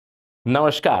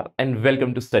Namaskar and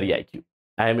welcome to StudyIQ.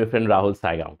 I am your friend Rahul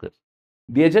Saigaonkar.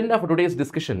 The agenda for today's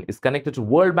discussion is connected to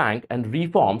World Bank and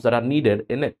reforms that are needed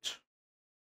in it.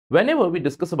 Whenever we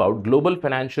discuss about global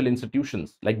financial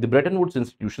institutions like the Bretton Woods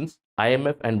institutions,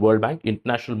 IMF and World Bank,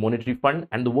 International Monetary Fund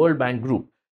and the World Bank Group,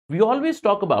 we always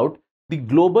talk about the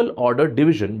global order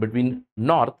division between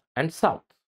North and South.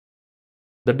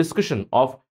 The discussion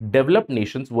of developed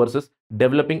nations versus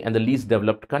developing and the least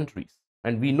developed countries.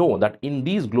 And we know that in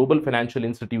these global financial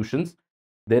institutions,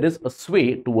 there is a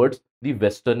sway towards the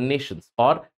Western nations,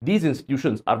 or these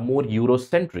institutions are more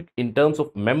Eurocentric in terms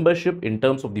of membership, in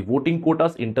terms of the voting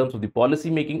quotas, in terms of the policy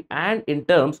making, and in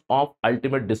terms of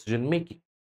ultimate decision making.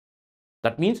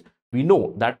 That means we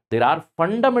know that there are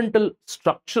fundamental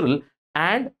structural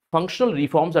and functional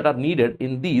reforms that are needed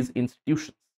in these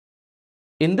institutions.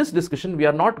 In this discussion, we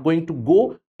are not going to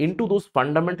go into those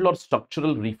fundamental or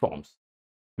structural reforms.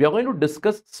 We are going to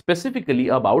discuss specifically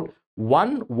about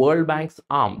one World Bank's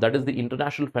arm, that is the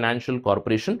International Financial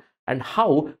Corporation, and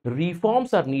how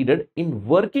reforms are needed in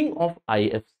working of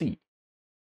IFC.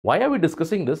 Why are we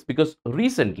discussing this? Because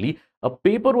recently a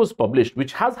paper was published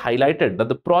which has highlighted that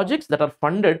the projects that are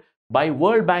funded by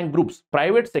World Bank Group's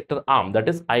private sector arm, that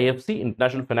is IFC,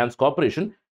 International Finance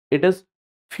Corporation, it is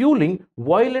fueling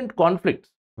violent conflicts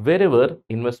wherever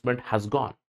investment has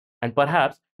gone. And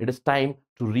perhaps it is time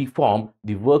to reform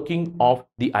the working of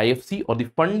the IFC or the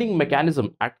funding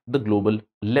mechanism at the global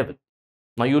level.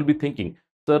 Now you will be thinking,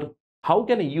 sir, how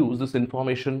can I use this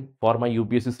information for my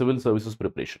UPSC civil services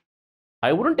preparation?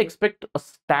 I wouldn't expect a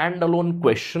standalone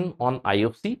question on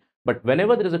IFC, but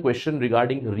whenever there is a question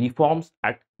regarding reforms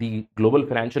at the global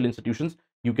financial institutions,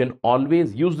 you can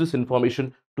always use this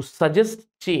information to suggest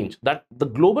change, that the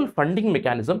global funding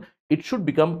mechanism, it should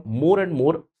become more and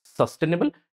more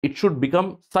sustainable. It should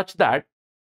become such that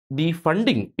the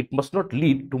funding, it must not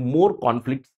lead to more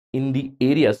conflicts in the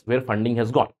areas where funding has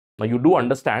gone. Now you do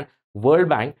understand World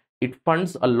Bank, it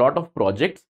funds a lot of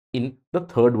projects in the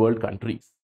third world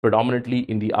countries, predominantly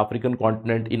in the African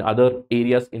continent, in other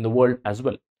areas in the world as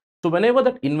well. So whenever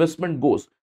that investment goes,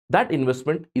 that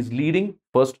investment is leading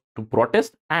first to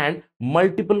protest and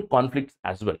multiple conflicts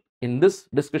as well. In this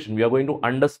discussion, we are going to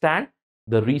understand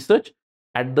the research.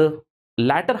 At the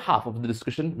latter half of the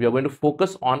discussion, we are going to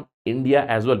focus on India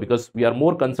as well, because we are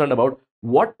more concerned about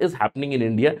what is happening in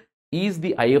India. Is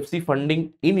the IFC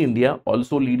funding in India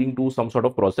also leading to some sort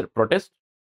of protest?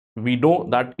 We know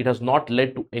that it has not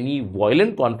led to any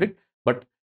violent conflict, but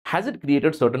has it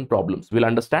created certain problems? We'll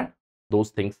understand those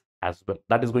things as well.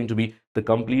 That is going to be the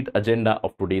complete agenda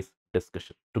of today's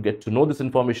discussion. To get to know this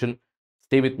information,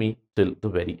 stay with me till the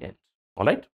very end. All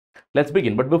right, let's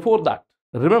begin. But before that,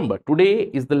 remember, today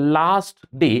is the last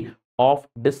day of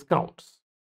discounts.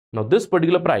 Now, this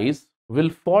particular price will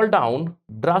fall down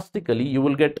drastically. You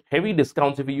will get heavy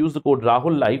discounts if you use the code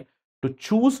Rahul Live to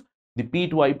choose the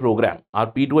P2I program.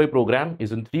 Our P2I program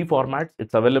is in 3 formats.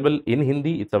 It's available in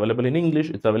Hindi, it's available in English,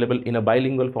 it's available in a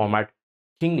bilingual format,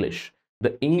 English.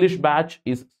 The English batch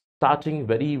is starting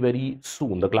very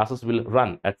soon. The classes will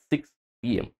run at 6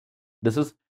 p.m. This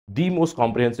is the most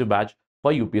comprehensive batch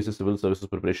for UPSC civil services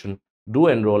preparation. Do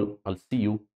enroll. I'll see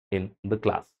you in the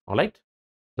class. All right.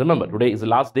 Remember, today is the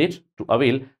last date to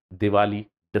avail Diwali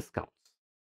discounts.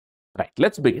 Right.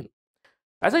 Let's begin.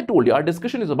 As I told you, our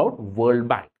discussion is about World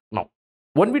Bank. Now,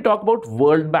 when we talk about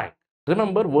World Bank,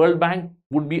 remember, World Bank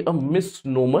would be a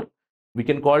misnomer. We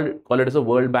can call it as a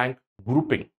World Bank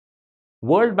grouping.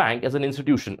 World Bank as an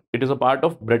institution, it is a part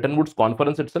of Bretton Woods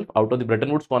Conference itself. Out of the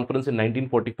Bretton Woods Conference in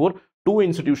 1944, 2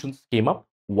 institutions came up.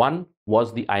 One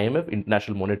was the IMF,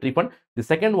 International Monetary Fund. The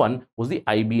second one was the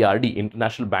IBRD,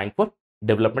 International Bank for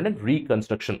Development and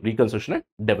Reconstruction and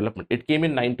Development. It came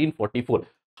in 1944.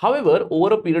 However,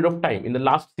 over a period of time, in the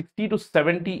last 60 to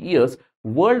 70 years,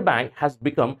 World Bank has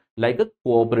become like a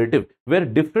cooperative where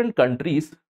different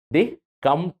countries, they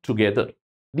come together.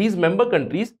 These member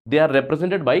countries, they are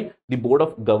represented by the board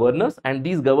of governors, and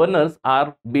these governors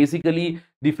are basically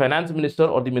the finance minister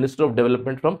or the minister of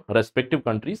development from respective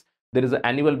countries. There is an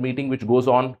annual meeting which goes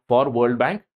on for World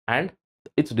Bank and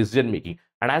its decision making.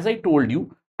 And as I told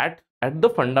you, at the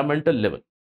fundamental level,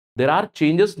 there are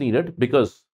changes needed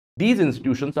because these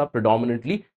institutions are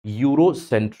predominantly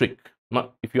Eurocentric.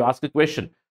 Now, if you ask a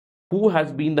question, who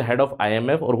has been the head of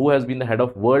IMF or who has been the head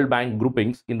of World Bank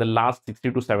groupings in the last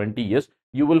 60 to 70 years,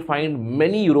 you will find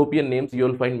many European names, you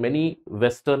will find many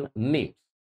Western names.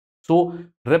 So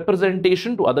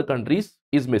representation to other countries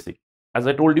is missing. As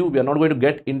I told you, we are not going to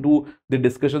get into the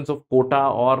discussions of quota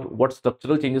or what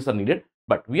structural changes are needed,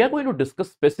 but we are going to discuss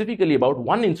specifically about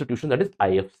one institution, that is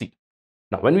IFC.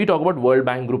 Now, when we talk about World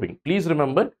Bank grouping, please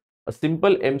remember a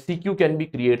simple MCQ can be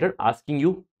created asking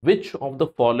you which of the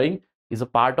following is a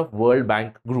part of World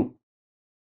Bank Group.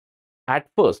 At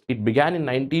first, it began in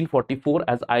 1944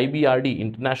 as IBRD,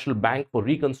 International Bank for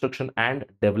Reconstruction and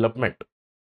Development.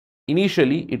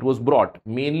 Initially, it was brought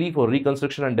mainly for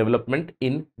reconstruction and development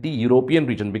in the European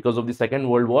region. Because of the Second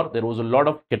World War, there was a lot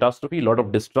of catastrophe, a lot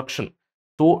of destruction.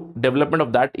 So, development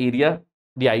of that area,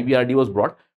 the IBRD was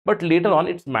brought. But later on,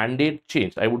 its mandate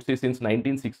changed. I would say since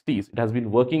 1960s, it has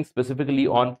been working specifically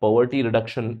on poverty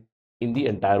reduction in the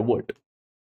entire world.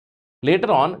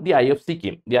 Later on, the IFC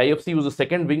came. The IFC was the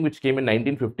second wing, which came in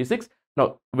 1956.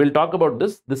 Now, we'll talk about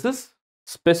this. This is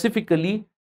specifically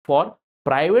for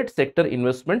private sector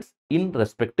investments in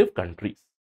respective countries.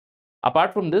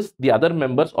 Apart from this, the other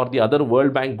members or the other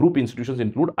World Bank Group institutions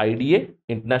include IDA,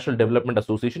 International Development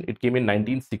Association. It came in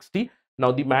 1960.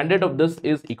 Now, the mandate of this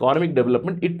is economic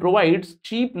development. It provides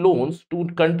cheap loans to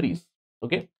countries.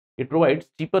 Okay, it provides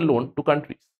cheaper loan to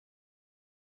countries.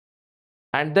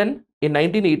 And then in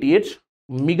 1988,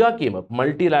 MIGA came up,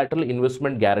 Multilateral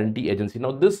Investment Guarantee Agency.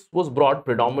 Now, this was brought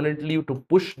predominantly to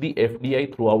push the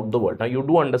FDI throughout the world. Now, you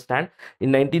do understand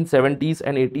in 1970s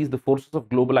and 80s, the forces of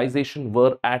globalization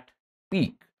were at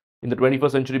peak in the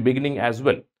 21st century beginning as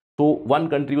well. So, one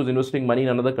country was investing money in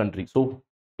another country. So,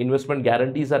 investment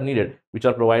guarantees are needed, which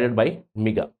are provided by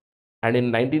MIGA. And in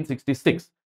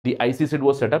 1966, the ICCID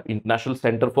was set up, International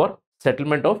Center for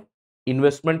Settlement of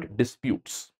Investment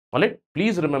Disputes. All right,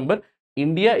 please remember,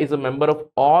 India is a member of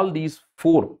all these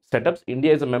four setups.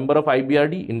 India is a member of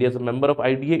IBRD, India is a member of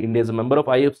IDA, India is a member of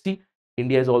IFC,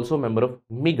 India is also a member of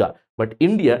MIGA. But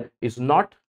India is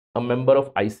not a member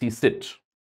of ICCID.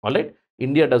 All right,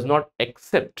 India does not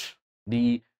accept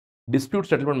the dispute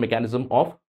settlement mechanism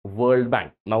of World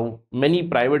Bank. Now, many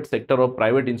private sector or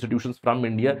private institutions from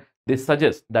India, they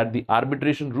suggest that the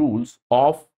arbitration rules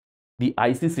of the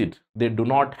ICCID, they do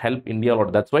not help India a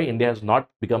lot. That's why India has not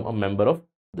become a member of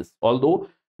this. Although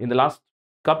in the last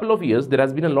couple of years, there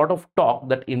has been a lot of talk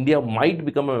that India might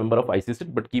become a member of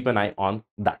ICCID, but keep an eye on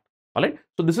that. All right.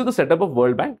 So this is the setup of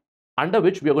World Bank, under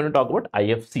which we are going to talk about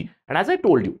IFC. And as I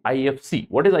told you, IFC,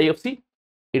 what is IFC?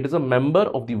 It is a member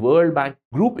of the World Bank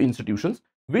Group institutions,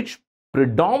 which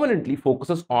predominantly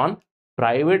focuses on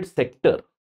private sector,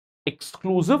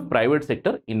 exclusive private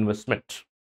sector investment.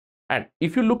 And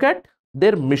if you look at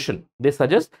their mission, they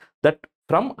suggest that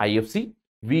from IFC,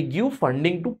 we give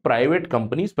funding to private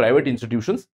companies, private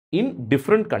institutions in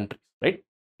different countries, right?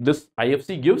 This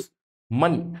IFC gives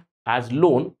money as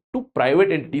loan to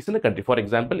private entities in a country. For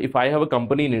example, if I have a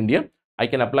company in India, I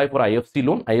can apply for IFC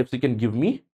loan. IFC can give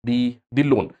me the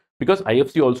loan because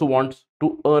IFC also wants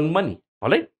to earn money. All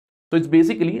right. So it's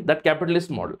basically that capitalist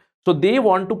model. So they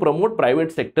want to promote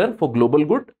private sector for global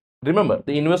good. Remember,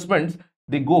 the investments,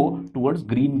 they go towards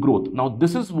green growth. Now,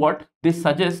 this is what they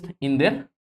suggest in their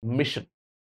mission.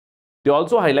 They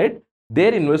also highlight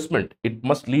their investment, it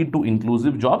must lead to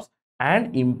inclusive jobs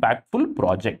and impactful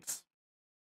projects.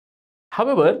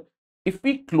 However, if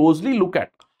we closely look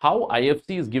at how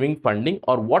IFC is giving funding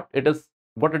or what it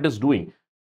is doing,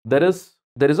 there is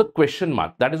a question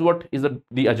mark. That is what is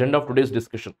the agenda of today's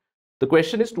discussion. The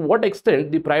question is, to what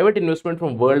extent the private investment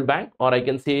from World Bank, or I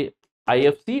can say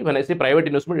IFC, when I say private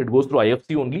investment, it goes through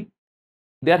IFC only,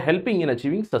 they are helping in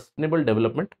achieving sustainable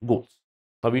development goals.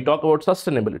 Now we talk about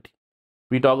sustainability.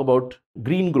 We talk about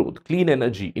green growth, clean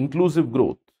energy, inclusive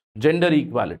growth, gender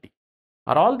equality.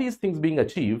 Are all these things being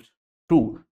achieved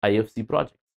through IFC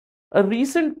projects? A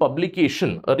recent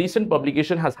publication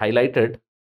has highlighted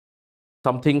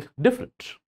something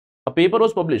different. A paper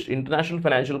was published, International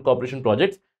Financial Cooperation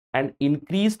Projects and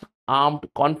Increased Armed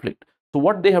Conflict. So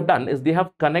what they have done is they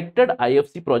have connected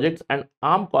IFC projects and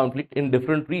armed conflict in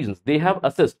different regions. They have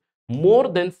assessed more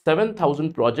than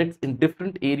 7,000 projects in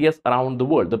different areas around the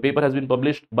world. The paper has been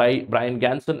published by Brian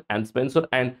Ganson and Spencer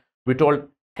and Witold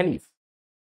Hennies.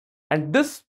 And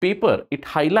this paper, it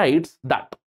highlights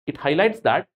that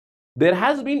there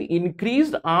has been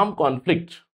increased armed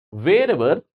conflict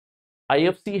wherever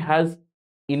IFC has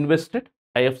invested.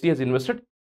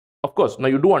 Of course, now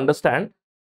you do understand,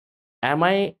 am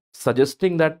I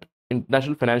suggesting that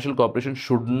international financial cooperation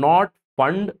should not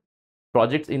fund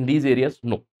projects in these areas?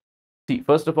 No. See,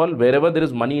 first of all, wherever there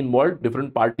is money involved,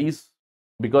 different parties,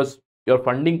 because you're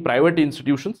funding private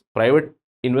institutions, private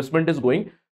investment is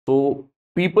going, so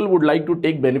people would like to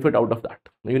take benefit out of that.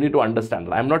 You need to understand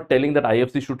that. I'm not telling that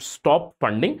IFC should stop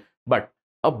funding, but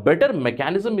a better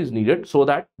mechanism is needed so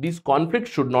that these conflicts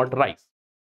should not rise.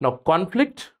 Now,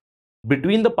 conflict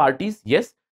between the parties,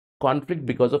 yes, conflict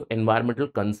because of environmental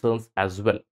concerns as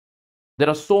well. There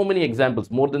are so many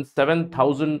examples. More than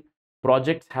 7,000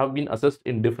 projects have been assessed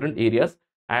in different areas,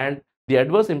 and The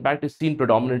adverse impact is seen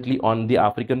predominantly on the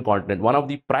African continent. One of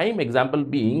the prime example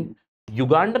being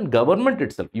Ugandan government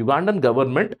itself. Ugandan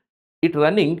government, it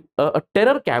running a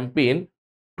terror campaign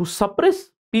to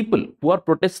suppress people who are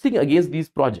protesting against these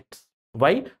projects.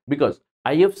 Why? Because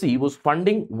IFC was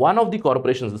funding one of the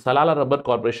corporations, the Salala Rubber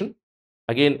Corporation.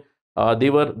 Again, they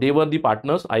were the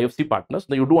partners, IFC partners.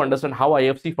 Now you do understand how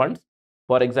IFC funds.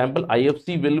 For example,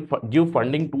 IFC will give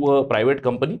funding to a private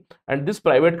company, and this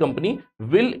private company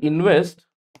will invest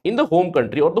in the home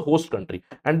country or the host country,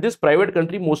 and this private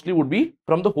country mostly would be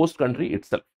from the host country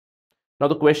itself. Now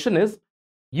the question is,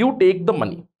 you take the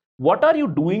money, what are you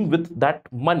doing with that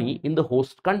money in the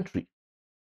host country?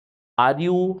 Are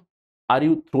you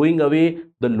throwing away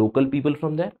the local people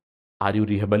from there? Are you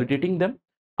rehabilitating them?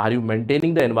 Are you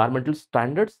maintaining the environmental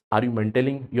standards? Are you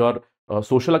maintaining your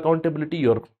social accountability,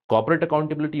 your corporate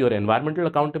accountability, your environmental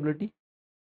accountability?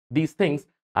 These things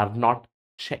are not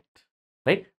checked,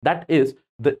 right? That is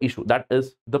the issue. That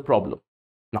is the problem.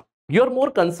 Now, you're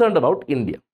more concerned about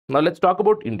India. Now, let's talk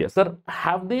about India. Sir,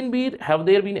 have there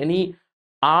been any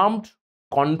armed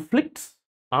conflicts?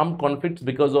 Armed conflicts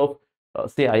because of,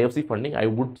 say, IFC funding? I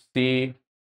would say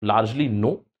largely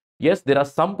no. Yes, there are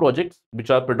some projects which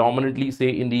are predominantly, say,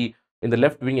 in the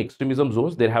left-wing extremism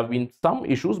zones. There have been some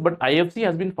issues, but IFC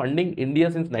has been funding India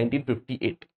since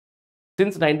 1958.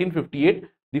 Since 1958,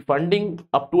 the funding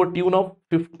up to a tune of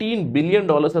 $15 billion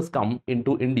has come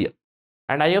into India.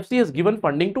 And IFC has given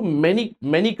funding to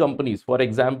many companies. For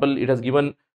example, it has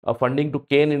given funding to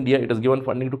Kane India. It has given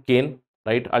funding to Kane,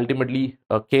 right? Ultimately,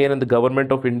 Kane and the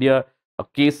government of India,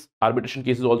 arbitration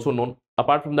case is also known.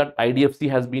 Apart from that, IDFC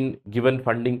has been given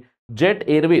funding. Jet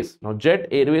Airways. Now, Jet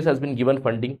Airways has been given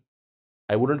funding.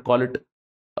 I wouldn't call it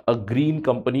a green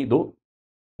company, though.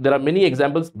 There are many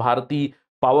examples. Bharati,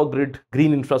 Power Grid,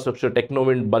 Green Infrastructure,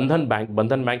 Technowind, Bandhan Bank.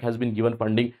 Bandhan Bank has been given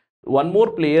funding. One more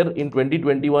player in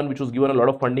 2021 which was given a lot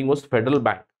of funding was Federal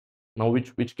Bank. Now,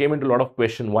 which came into a lot of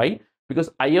question. Why? Because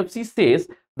IFC says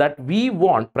that we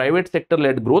want private sector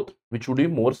led growth which would be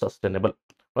more sustainable.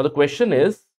 Now, the question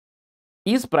is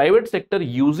private sector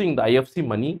using the IFC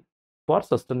money for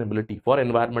sustainability, for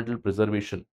environmental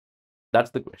preservation?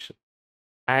 That's the question.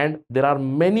 And there are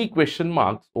many question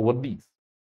marks over these.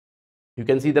 You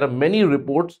can see there are many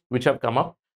reports which have come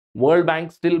up. World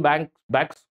Bank still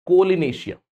backs coal in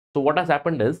Asia. So what has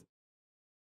happened is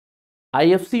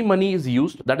IFC money is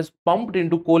used, that is pumped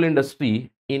into coal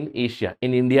industry in Asia,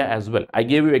 in India as well. I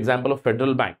gave you example of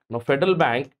Federal Bank. Now, Federal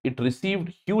Bank, it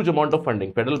received huge amount of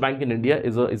funding. Federal Bank in India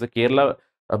is a Kerala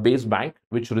based bank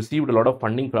which received a lot of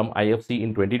funding from IFC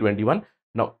in 2021.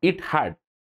 Now, it had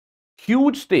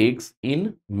huge stakes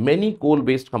in many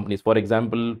coal-based companies. For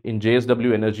example, in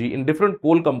JSW Energy, in different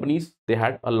coal companies, they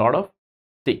had a lot of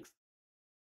stakes.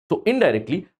 So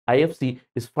indirectly, IFC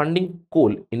is funding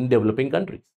coal in developing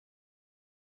countries.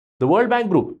 The World Bank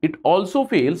Group, it also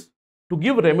fails to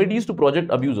give remedies to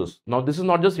project abusers. Now, this is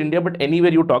not just India, but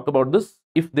anywhere you talk about this,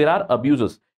 if there are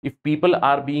abusers, if people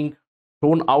are being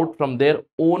thrown out from their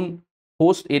own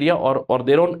host area or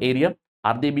their own area,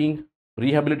 are they being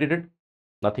rehabilitated?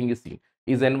 Nothing is seen.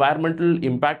 Is environmental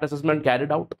impact assessment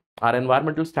carried out? Are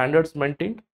environmental standards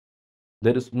maintained?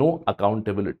 There is no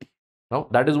accountability. Now,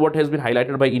 that is what has been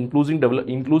highlighted by Inclusive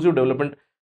Development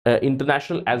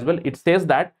International as well. It says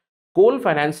that coal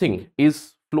financing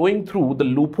is flowing through the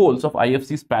loopholes of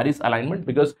IFC's Paris alignment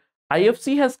because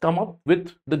IFC has come up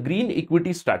with the green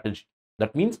equity strategy.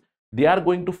 That means they are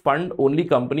going to fund only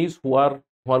companies who are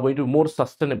going to be more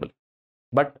sustainable.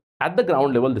 But at the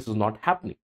ground level, this is not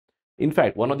happening. In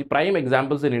fact, one of the prime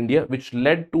examples in India which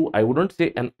led to, I wouldn't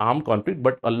say an armed conflict,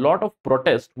 but a lot of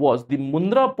protest was the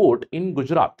Mundra port in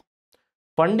Gujarat.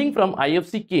 Funding from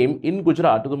IFC came in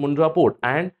Gujarat to the Mundra port,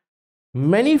 and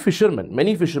many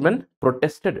fishermen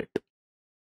protested it,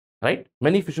 right?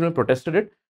 Many fishermen protested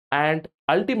it, and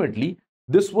ultimately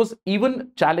this was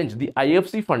even challenged. The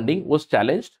IFC funding was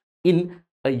challenged in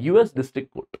a US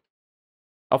district court.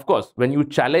 Of course, when you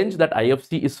challenge that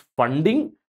IFC is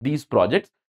funding these projects,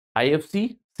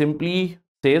 IFC simply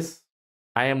says,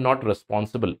 I am not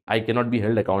responsible. I cannot be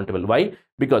held accountable. Why?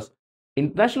 Because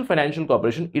International Financial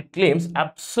Corporation, it claims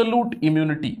absolute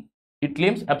immunity. It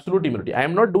claims absolute immunity. I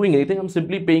am not doing anything. I'm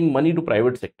simply paying money to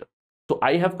private sector. So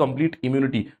I have complete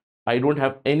immunity. I don't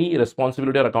have any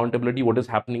responsibility or accountability what is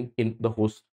happening in the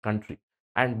host country.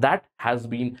 And that has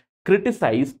been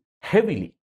criticized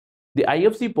heavily. The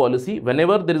IFC policy,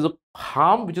 whenever there is a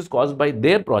harm which is caused by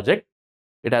their project,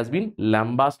 it has been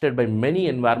lambasted by many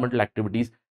environmental activities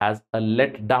as a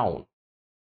letdown.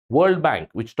 World Bank,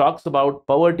 which talks about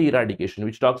poverty eradication,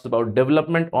 which talks about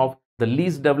development of the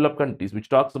least developed countries, which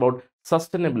talks about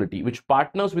sustainability, which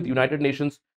partners with United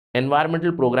Nations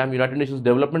environmental program, United Nations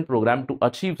Development Program to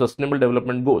achieve sustainable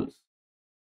development goals.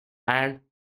 And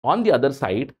on the other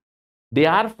side, they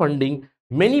are funding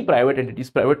many private entities,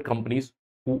 private companies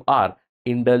who are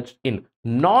indulged in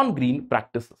non-green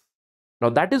practices. Now,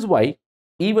 that is why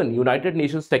even United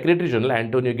Nations Secretary General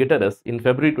Antonio Guterres in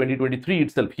February 2023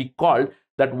 itself, he called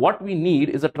that what we need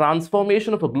is a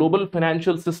transformation of a global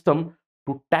financial system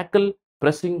to tackle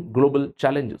pressing global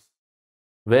challenges.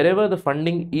 Wherever the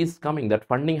funding is coming, that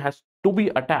funding has to be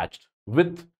attached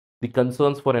with the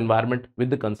concerns for environment,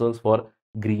 with the concerns for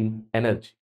green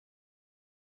energy.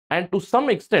 And to some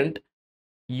extent,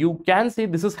 you can say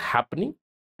this is happening.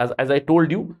 As I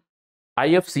told you,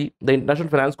 IFC, the International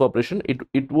Finance Corporation,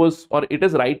 it was, or it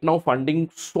is right now funding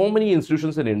so many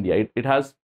institutions in India. It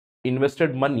has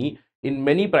invested money in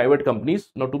many private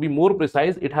companies. Now, to be more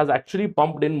precise, it has actually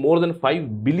pumped in more than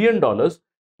 $5 billion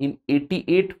in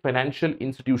 88 financial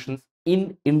institutions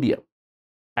in India.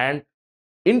 And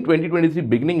in 2023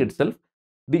 beginning itself,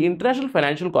 the International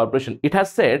Financial Corporation, it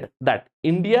has said that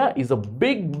India is a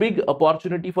big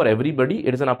opportunity for everybody.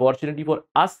 It is an opportunity for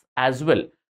us as well.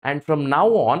 And from now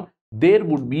on, there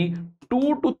would be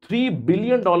 $2 to $3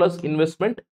 billion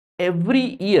investment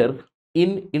every year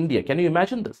in India. Can you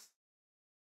imagine this?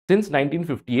 Since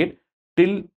 1958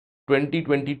 till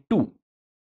 2022,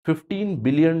 $15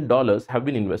 billion have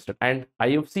been invested, and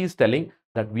IFC is telling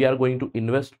that we are going to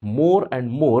invest more and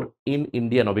more in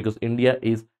India now, because India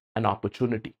is an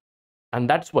opportunity. And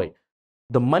that's why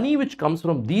the money which comes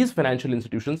from these financial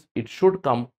institutions, it should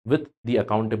come with the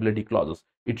accountability clauses.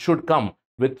 It should come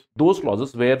with those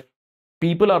clauses where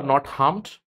people are not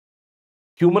harmed,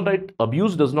 human right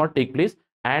abuse does not take place,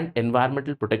 and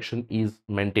environmental protection is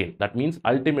maintained. That means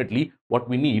ultimately what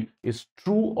we need is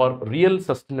true or real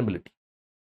sustainability.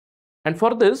 And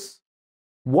for this,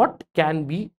 what can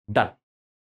be done?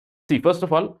 See, first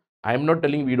of all, I am not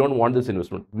telling we don't want this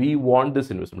investment. We want this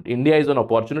investment. India is an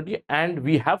opportunity, and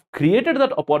we have created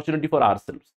that opportunity for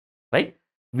ourselves, right?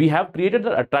 We have created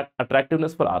the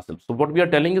attractiveness for ourselves. So what we are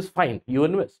telling is fine, you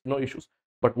invest, no issues.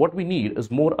 But what we need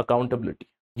is more accountability.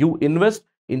 You invest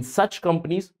in such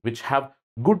companies which have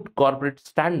good corporate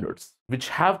standards, which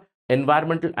have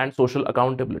environmental and social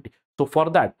accountability. So for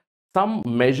that, some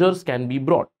measures can be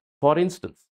brought. For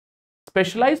instance,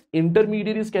 specialized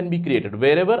intermediaries can be created.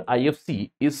 Wherever IFC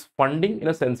is funding in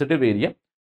a sensitive area,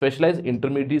 specialized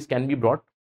intermediaries can be brought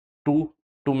to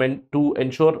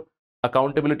ensure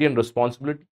accountability and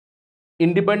responsibility.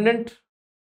 Independent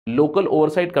local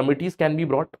oversight committees can be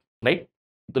brought, right?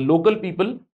 The local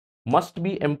people must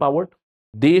be empowered.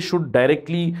 They should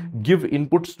directly give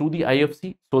inputs to the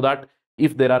IFC, so that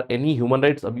if there are any human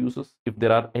rights abuses, if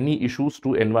there are any issues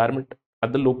to environment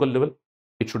at the local level,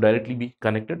 it should directly be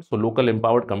connected. So local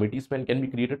empowered committees can be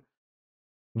created.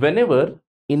 Whenever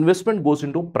investment goes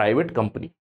into private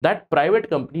company, that private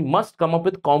company must come up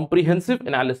with comprehensive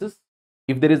analysis.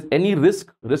 If there is any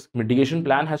risk mitigation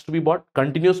plan has to be brought.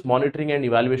 Continuous monitoring and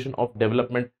evaluation of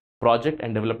development project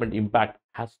and development impact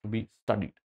has to be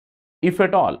studied. If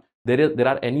at all there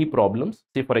are any problems,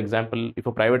 say for example, if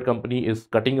a private company is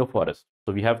cutting a forest,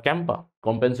 so we have CAMPA,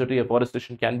 compensatory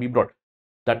afforestation, can be brought.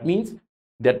 That means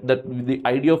that the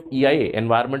idea of EIA,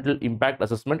 environmental impact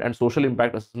assessment, and social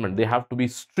impact assessment, they have to be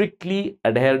strictly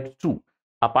adhered to.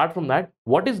 Apart from that,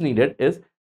 what is needed is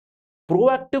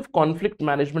proactive conflict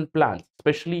management plans,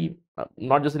 especially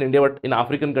not just in India but in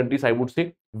African countries. I would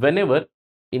say whenever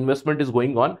investment is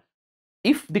going on,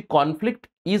 if the conflict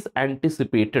is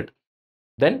anticipated,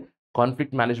 then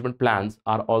conflict management plans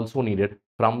are also needed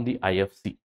from the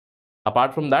IFC.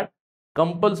 Apart from that,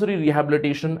 compulsory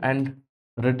rehabilitation and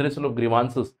redressal of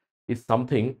grievances is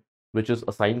something which is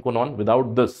a sine qua non.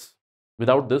 Without this,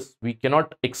 we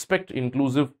cannot expect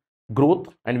inclusive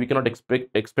growth, and we cannot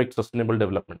expect sustainable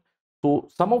development. So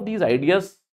some of these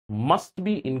ideas must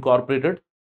be incorporated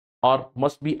or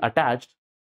must be attached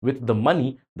with the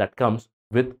money that comes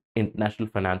with International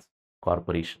Finance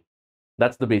Corporation.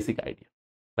 That's the basic idea,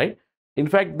 right? In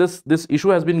fact, this issue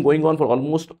has been going on for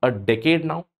almost a decade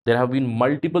now. There have been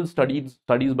multiple studies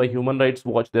by Human Rights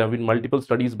Watch. There have been multiple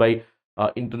studies by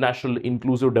international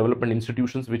inclusive development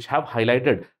institutions, which have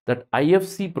highlighted that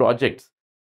IFC projects,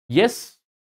 yes,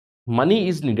 money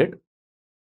is needed.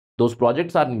 Those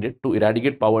projects are needed to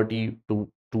eradicate poverty,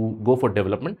 to go for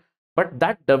development, but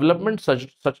that development such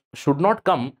should not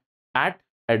come at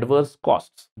adverse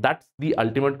costs. That's the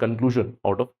ultimate conclusion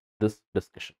out of this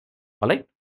discussion. All right.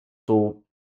 So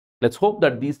let's hope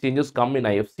that these changes come in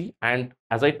IFC. And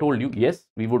as I told you, yes,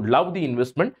 we would love the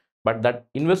investment, but that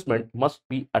investment must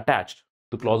be attached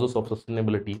to clauses of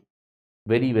sustainability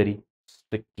very, very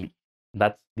strictly.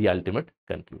 That's the ultimate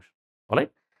conclusion. All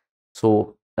right.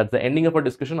 So that's the ending of our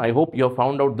discussion. I hope you have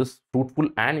found out this fruitful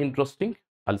and interesting.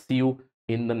 I'll see you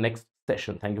in the next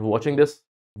session. Thank you for watching this.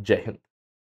 Jai Hind.